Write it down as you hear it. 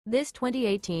This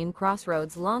 2018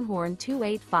 CrossRoads Longhorn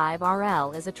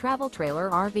 285RL is a travel trailer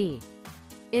RV.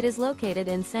 It is located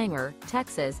in Sanger,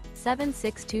 Texas,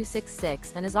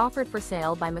 76266 and is offered for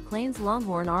sale by McClain's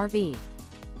Longhorn RV.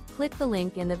 Click the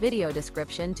link in the video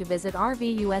description to visit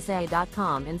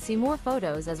RVUSA.com and see more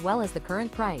photos as well as the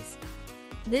current price.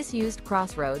 This used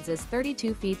CrossRoads is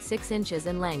 32 feet 6 inches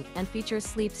in length and features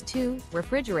sleeps 2,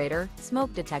 refrigerator,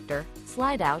 smoke detector,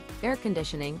 slide-out, air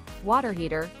conditioning, water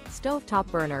heater,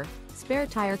 stovetop burner, spare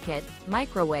tire kit,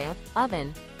 microwave,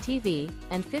 oven, TV,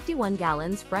 and 51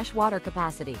 gallons fresh water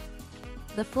capacity.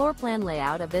 The floor plan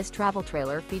layout of this travel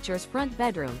trailer features front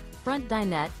bedroom, front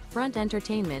dinette, front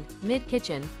entertainment,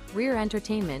 mid-kitchen, rear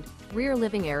entertainment, rear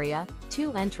living area,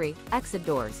 2 entry, exit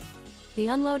doors. The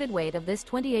unloaded weight of this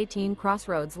 2018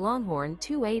 CrossRoads Longhorn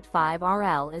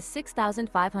 285RL is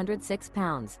 6,506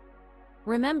 pounds.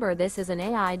 Remember, this is an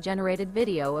AI-generated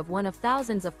video of one of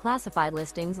thousands of classified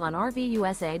listings on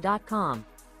RVUSA.com.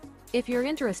 If you're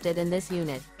interested in this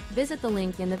unit, visit the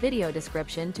link in the video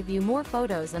description to view more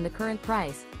photos and the current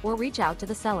price, or reach out to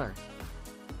the seller.